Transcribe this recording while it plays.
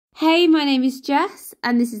Hey, my name is Jess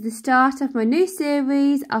and this is the start of my new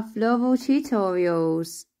series of floral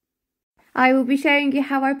tutorials. I will be showing you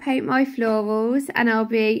how I paint my florals and I'll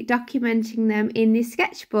be documenting them in this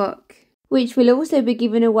sketchbook, which will also be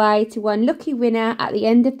given away to one lucky winner at the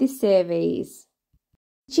end of this series.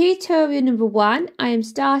 Tutorial number 1, I am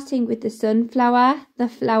starting with the sunflower, the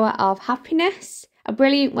flower of happiness, a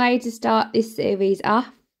brilliant way to start this series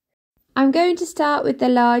off. I'm going to start with the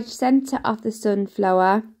large centre of the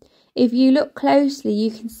sunflower. If you look closely,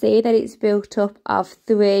 you can see that it's built up of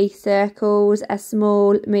 3 circles, a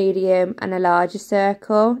small, medium and a larger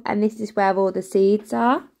circle, and this is where all the seeds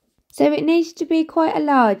are. So it needs to be quite a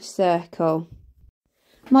large circle.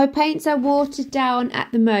 My paints are watered down at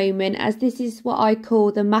the moment as this is what I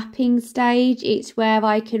call the mapping stage. It's where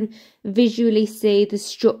I can visually see the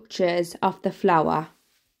structures of the flower.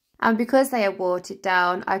 And because they are watered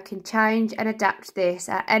down, I can change and adapt this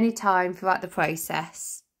at any time throughout the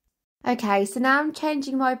process. Okay, so now I'm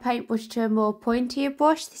changing my paintbrush to a more pointier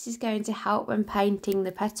brush. This is going to help when painting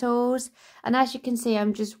the petals. And as you can see,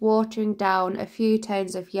 I'm just watering down a few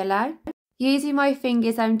tones of yellow. Using my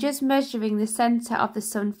fingers, I'm just measuring the centre of the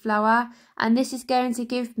sunflower, and this is going to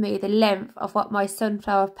give me the length of what my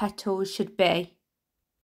sunflower petals should be.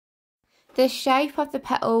 The shape of the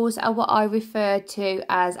petals are what I refer to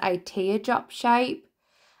as a teardrop shape.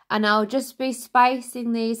 And I'll just be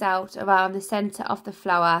spacing these out around the centre of the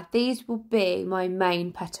flower. These will be my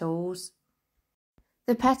main petals.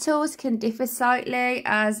 The petals can differ slightly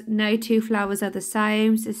as no 2 flowers are the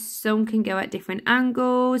same, so some can go at different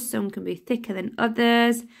angles, some can be thicker than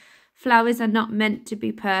others. Flowers are not meant to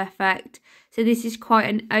be perfect, so this is quite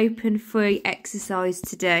an open, free exercise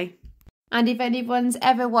to do. And if anyone's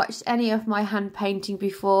ever watched any of my hand painting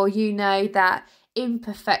before, you know that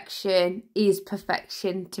imperfection is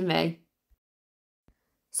perfection to me.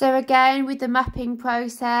 So again, with the mapping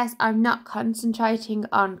process, I'm not concentrating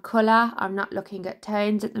on colour. I'm not looking at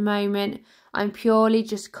tones at the moment. I'm purely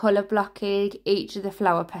just colour blocking each of the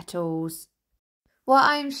flower petals. What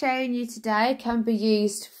I'm showing you today can be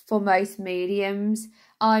used for most mediums.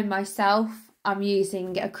 I myself am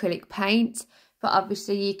using acrylic paint, but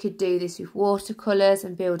obviously you could do this with watercolours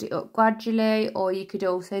and build it up gradually, or you could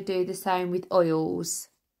also do the same with oils.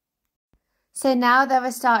 So now there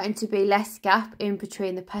are starting to be less gap in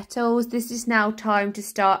between the petals. This is now time to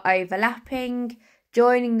start overlapping,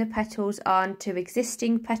 joining the petals on to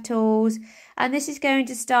existing petals, and this is going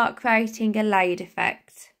to start creating a layered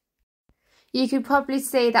effect. You can probably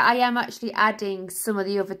see that I am actually adding some of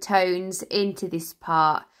the other tones into this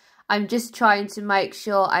part. I'm just trying to make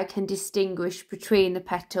sure I can distinguish between the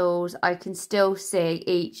petals. I can still see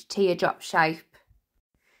each teardrop shape.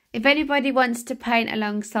 If anybody wants to paint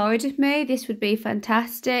alongside of me, this would be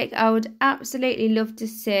fantastic. I would absolutely love to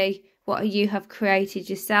see what you have created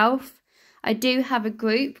yourself. I do have a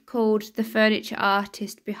group called The Furniture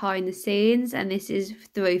Artist Behind the Scenes, and this is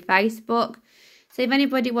through Facebook. So if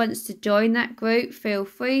anybody wants to join that group, feel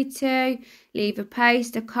free to leave a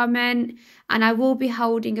post, a comment, and I will be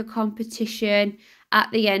holding a competition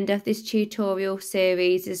at the end of this tutorial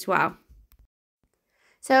series as well.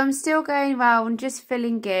 So I'm still going around just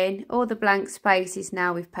filling in all the blank spaces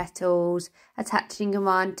now with petals, attaching them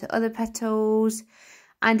on to other petals,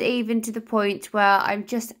 and even to the point where I'm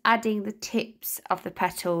just adding the tips of the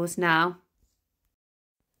petals now.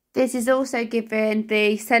 This is also giving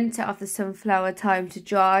the centre of the sunflower time to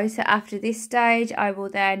dry, so after this stage I will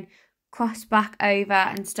then cross back over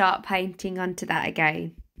and start painting onto that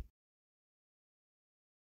again.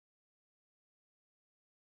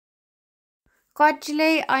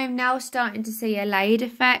 Gradually I am now starting to see a layered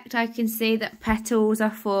effect. I can see that petals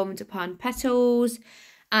are formed upon petals,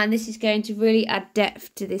 and this is going to really add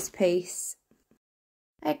depth to this piece.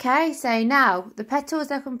 Okay, so now the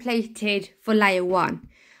petals are completed for layer 1.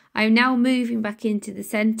 I'm now moving back into the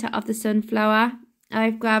centre of the sunflower.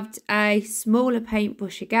 I've grabbed a smaller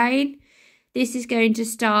paintbrush again. This is going to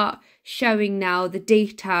start showing now the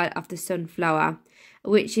detail of the sunflower,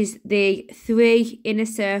 which is the 3 inner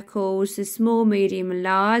circles, the small, medium and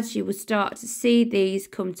large. You will start to see these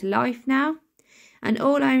come to life now. And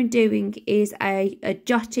all I'm doing is a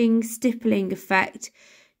jotting, stippling effect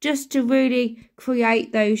just to really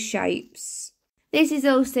create those shapes. This is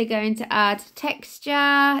also going to add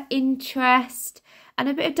texture, interest and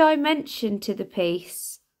a bit of dimension to the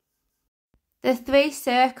piece. The 3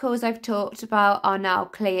 circles I've talked about are now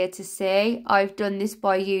clear to see. I've done this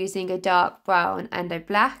by using a dark brown and a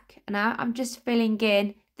black, and now I'm just filling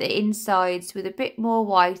in the insides with a bit more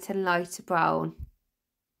white and lighter brown.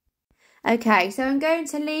 Okay, so I'm going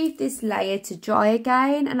to leave this layer to dry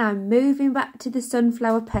again, and I'm moving back to the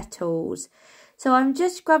sunflower petals. So I'm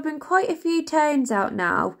just grabbing quite a few tones out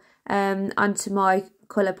now onto my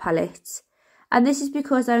colour palette. And this is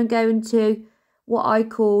because I'm going to what I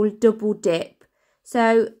call double dip.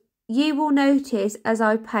 So you will notice as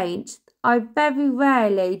I paint, I very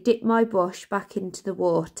rarely dip my brush back into the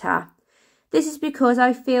water. This is because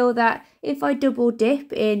I feel that if I double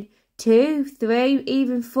dip in 2, 3,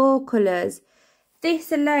 even 4 colours,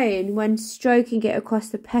 this alone, when stroking it across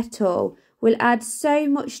the petal, will add so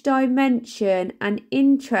much dimension and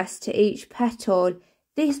interest to each petal.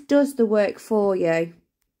 This does the work for you.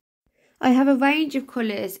 I have a range of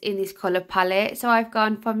colours in this colour palette, so I've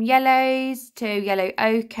gone from yellows to yellow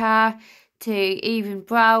ochre to even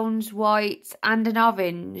browns, whites and an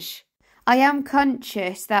orange. I am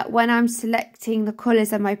conscious that when I'm selecting the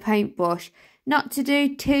colours on my paintbrush, not to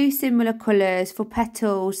do 2 similar colours for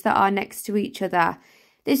petals that are next to each other.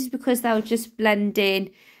 This is because they'll just blend in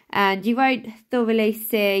and you won't thoroughly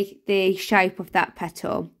see the shape of that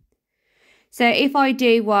petal. So if I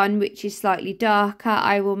do one which is slightly darker,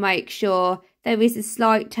 I will make sure there is a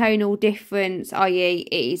slight tonal difference, i.e.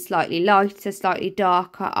 it is slightly lighter, slightly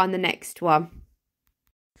darker on the next one.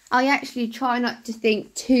 I actually try not to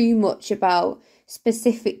think too much about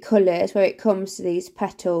specific colours when it comes to these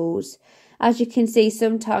petals. As you can see,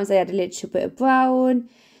 sometimes I add a little bit of brown.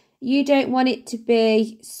 You don't want it to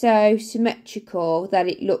be so symmetrical that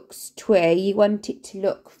it looks twee. You want it to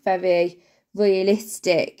look very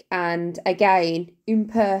realistic and, again,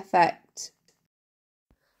 imperfect.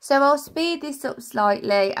 So I'll speed this up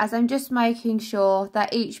slightly as I'm just making sure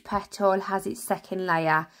that each petal has its second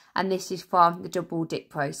layer, and this is from the double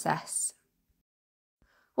dip process.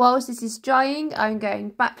 Whilst this is drying, I'm going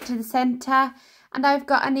back to the centre, and I've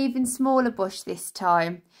got an even smaller brush this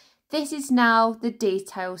time. This is now the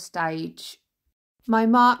detail stage. My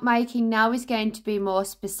mark making now is going to be more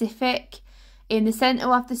specific. In the centre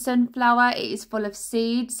of the sunflower, it is full of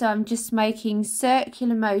seeds, so I'm just making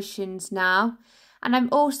circular motions now. And I'm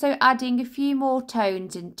also adding a few more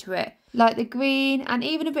tones into it, like the green and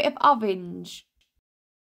even a bit of orange.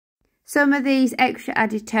 Some of these extra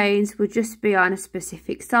added tones will just be on a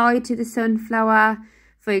specific side to the sunflower.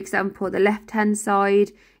 For example, the left-hand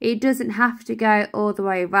side. It doesn't have to go all the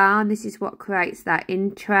way around. This is what creates that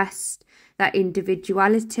interest, that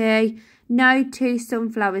individuality. No 2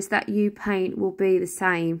 sunflowers that you paint will be the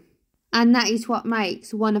same. And that is what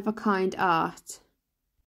makes one-of-a-kind art.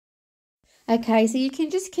 Okay, so you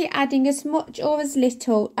can just keep adding as much or as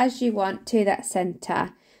little as you want to that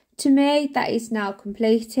centre. To me, that is now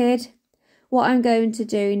completed. What I'm going to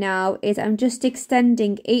do now is I'm just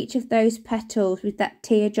extending each of those petals with that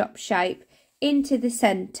teardrop shape into the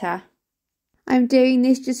centre. I'm doing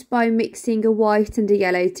this just by mixing a white and a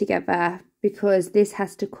yellow together because this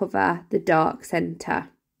has to cover the dark centre.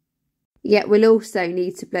 Yet we'll also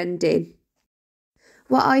need to blend in.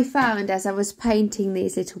 What I found as I was painting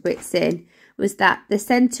these little bits in was that the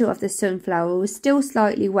centre of the sunflower was still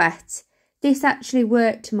slightly wet. This actually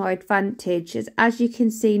worked to my advantage, as you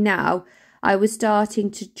can see now, I was starting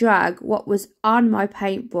to drag what was on my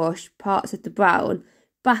paintbrush, parts of the brown,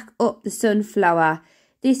 back up the sunflower.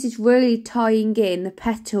 This is really tying in the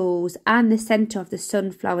petals and the centre of the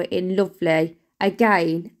sunflower in lovely,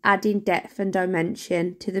 again adding depth and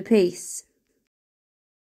dimension to the piece.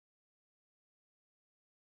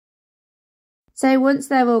 So once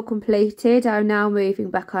they're all completed, I'm now moving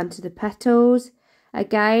back onto the petals.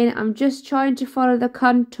 Again, I'm just trying to follow the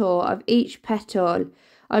contour of each petal.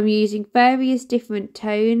 I'm using various different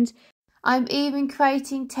tones. I'm even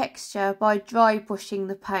creating texture by dry brushing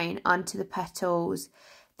the paint onto the petals.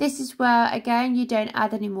 This is where, again, you don't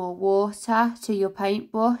add any more water to your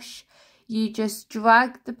paintbrush. You just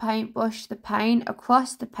drag the paintbrush, the paint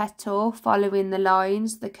across the petal, following the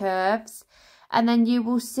lines, the curves. And then you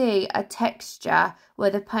will see a texture where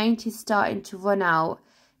the paint is starting to run out.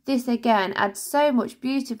 This again adds so much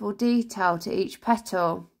beautiful detail to each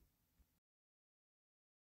petal.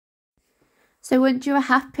 So once you're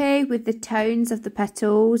happy with the tones of the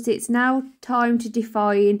petals, it's now time to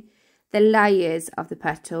define the layers of the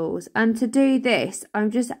petals. And to do this,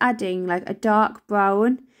 I'm just adding like a dark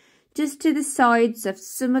brown just to the sides of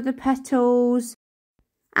some of the petals,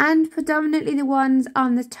 and predominantly the ones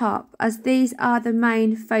on the top, as these are the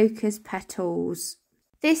main focus petals.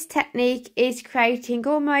 This technique is creating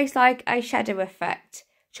almost like a shadow effect,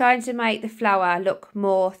 trying to make the flower look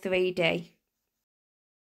more 3D.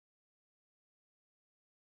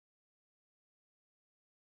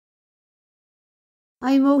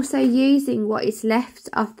 I'm also using what is left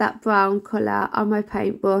of that brown colour on my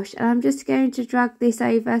paintbrush, and I'm just going to drag this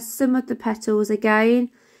over some of the petals again,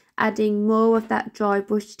 adding more of that dry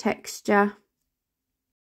brush texture.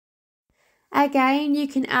 Again, you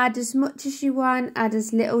can add as much as you want, add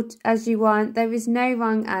as little as you want. There is no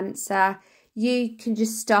wrong answer. You can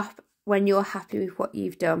just stop when you're happy with what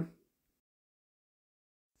you've done.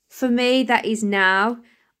 For me, that is now.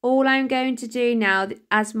 All I'm going to do now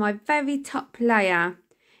as my very top layer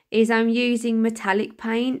is I'm using metallic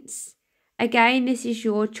paints. Again, this is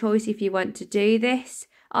your choice if you want to do this.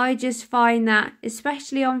 I just find that,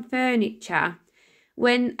 especially on furniture,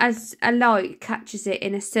 when as a light catches it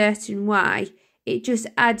in a certain way, it just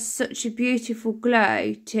adds such a beautiful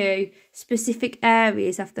glow to specific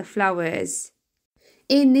areas of the flowers.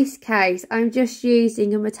 In this case, I'm just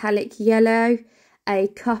using a metallic yellow, a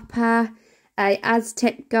copper, a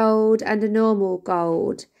Aztec gold and a normal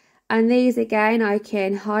gold. And these again, I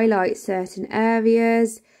can highlight certain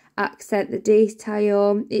areas, accent the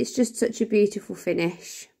detail. It's just such a beautiful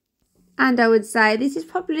finish. And I would say this is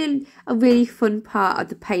probably a really fun part of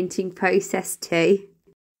the painting process too.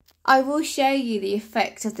 I will show you the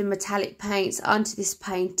effect of the metallic paints onto this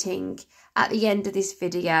painting at the end of this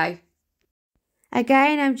video.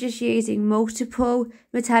 Again, I'm just using multiple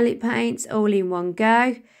metallic paints all in one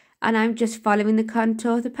go, and I'm just following the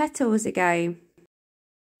contour of the petals again.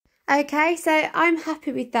 Okay, so I'm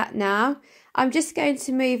happy with that now. I'm just going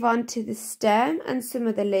to move on to the stem and some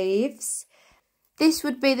of the leaves. This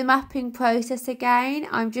would be the mapping process again.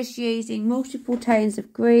 I'm just using multiple tones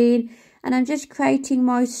of green and I'm just creating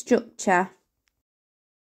my structure.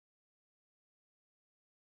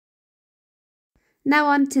 Now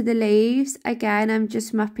on to the leaves. Again, I'm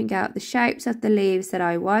just mapping out the shapes of the leaves that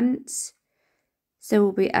I want. Some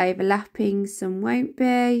will be overlapping, some won't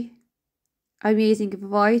be. I'm using a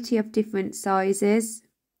variety of different sizes.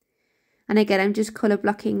 And again, I'm just colour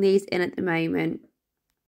blocking these in at the moment.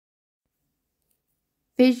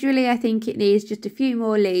 Visually, I think it needs just a few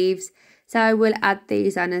more leaves, so I will add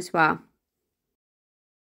these on as well.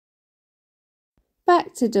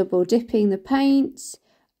 Back to double dipping the paints.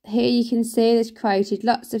 Here you can see there's created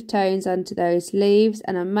lots of tones onto those leaves,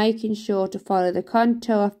 and I'm making sure to follow the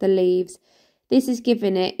contour of the leaves. This is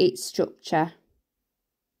giving it its structure.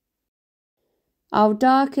 I'll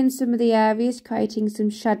darken some of the areas, creating some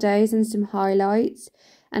shadows and some highlights.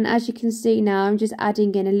 And as you can see now, I'm just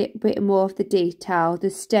adding in a little bit more of the detail, the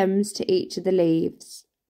stems to each of the leaves.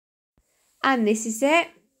 And this is it.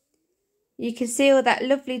 You can see all that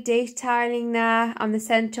lovely detailing there on the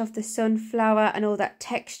centre of the sunflower and all that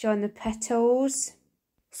texture on the petals.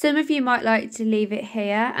 Some of you might like to leave it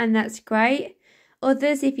here, and that's great.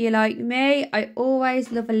 Others, if you're like me, I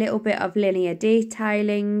always love a little bit of linear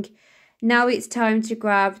detailing. Now it's time to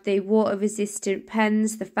grab the water resistant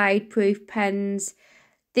pens, the fade proof pens.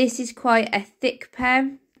 This is quite a thick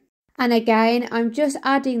pen. And again, I'm just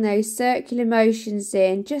adding those circular motions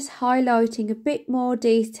in, just highlighting a bit more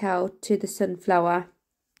detail to the sunflower.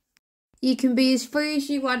 You can be as free as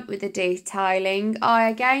you want with the detailing. I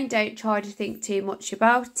again don't try to think too much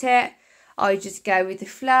about it. I just go with the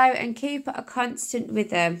flow and keep a constant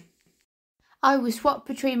rhythm. I will swap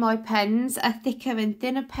between my pens, a thicker and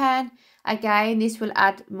thinner pen. Again, this will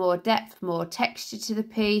add more depth, more texture to the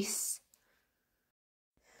piece.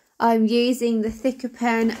 I'm using the thicker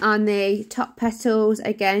pen on the top petals,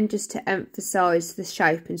 again just to emphasise the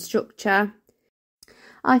shape and structure.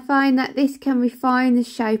 I find that this can refine the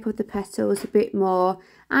shape of the petals a bit more,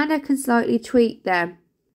 and I can slightly tweak them.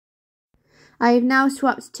 I have now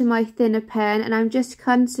swapped to my thinner pen and I'm just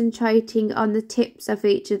concentrating on the tips of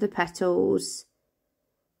each of the petals.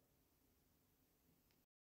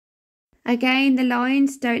 Again, the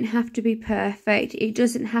lines don't have to be perfect. It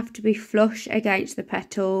doesn't have to be flush against the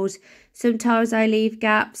petals. Sometimes I leave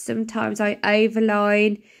gaps, sometimes I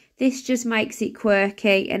overline. This just makes it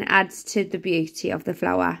quirky and adds to the beauty of the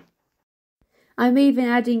flower. I'm even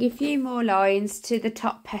adding a few more lines to the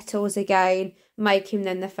top petals again, making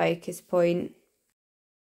them the focus point.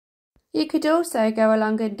 You could also go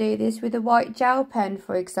along and do this with a white gel pen,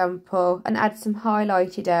 for example, and add some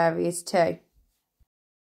highlighted areas too.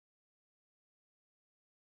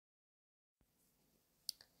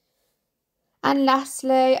 And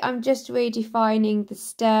lastly, I'm just redefining the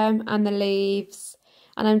stem and the leaves,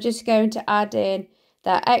 and I'm just going to add in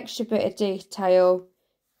that extra bit of detail.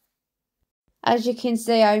 As you can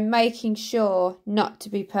see, I'm making sure not to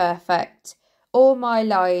be perfect. All my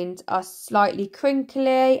lines are slightly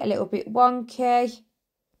crinkly, a little bit wonky,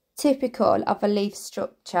 typical of a leaf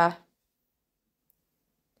structure.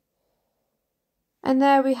 And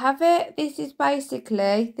there we have it. This is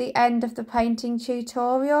basically the end of the painting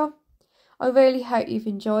tutorial. I really hope you've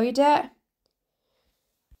enjoyed it.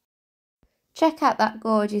 Check out that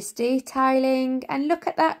gorgeous detailing and look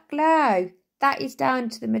at that glow. that is down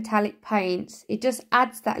to the metallic paints. It just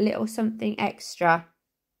adds that little something extra.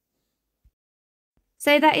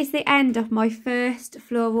 So that is the end of my first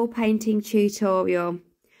floral painting tutorial.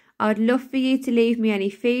 I'd love for you to leave me any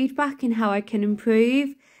feedback in how I can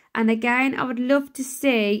improve. And again, I would love to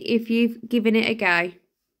see if you've given it a go.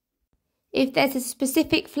 If there's a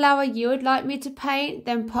specific flower you would like me to paint,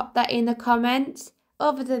 then pop that in the comments.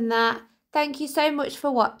 Other than that, thank you so much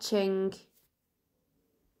for watching.